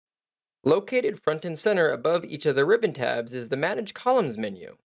Located front and center above each of the ribbon tabs is the Manage Columns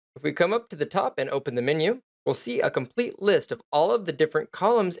menu. If we come up to the top and open the menu, we'll see a complete list of all of the different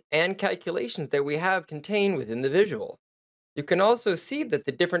columns and calculations that we have contained within the visual. You can also see that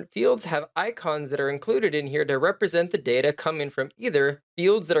the different fields have icons that are included in here to represent the data coming from either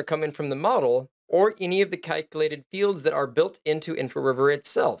fields that are coming from the model or any of the calculated fields that are built into Inforiver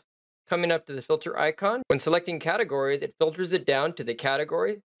itself. Coming up to the filter icon, when selecting categories, it filters it down to the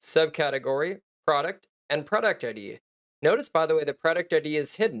category, subcategory, product, and product ID. Notice, by the way, the product ID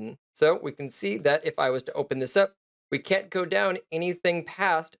is hidden, so we can see that if I was to open this up, we can't go down anything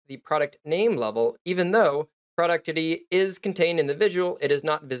past the product name level, even though product ID is contained in the visual, it is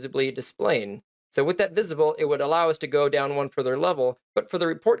not visibly displayed. So with that visible, it would allow us to go down one further level, but for the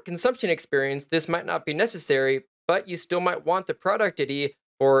report consumption experience, this might not be necessary, but you still might want the product ID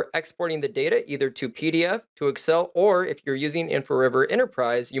for exporting the data either to PDF, to Excel, or if you're using Inforiver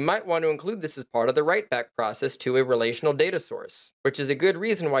Enterprise, you might want to include this as part of the write-back process to a relational data source, which is a good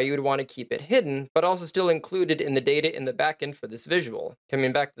reason why you would want to keep it hidden, but also still included in the data in the backend for this visual.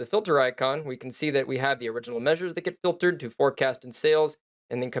 Coming back to the filter icon, we can see that we have the original measures that get filtered to forecast and sales,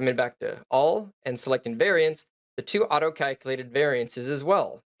 and then coming back to all and selecting variance, the two auto-calculated variances as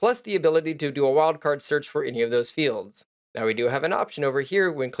well, plus the ability to do a wildcard search for any of those fields. Now we do have an option over here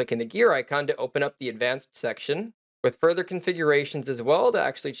when clicking the gear icon to open up the advanced section with further configurations as well to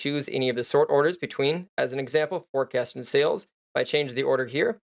actually choose any of the sort orders between, as an example, forecast and sales. If I change the order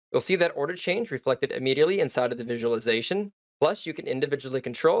here, you'll see that order change reflected immediately inside of the visualization. Plus, you can individually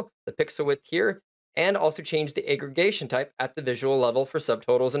control the pixel width here and also change the aggregation type at the visual level for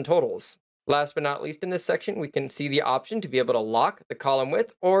subtotals and totals. Last but not least in this section, we can see the option to be able to lock the column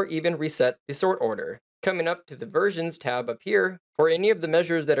width or even reset the sort order. Coming up to the versions tab up here, for any of the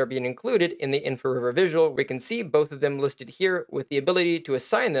measures that are being included in the Inforiver visual, we can see both of them listed here with the ability to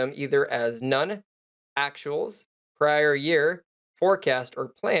assign them either as none, actuals, prior year, forecast, or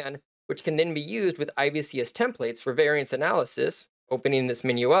plan, which can then be used with IVCS templates for variance analysis. Opening this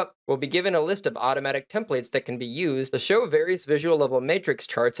menu up, we'll be given a list of automatic templates that can be used to show various visual level matrix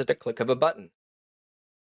charts at the click of a button.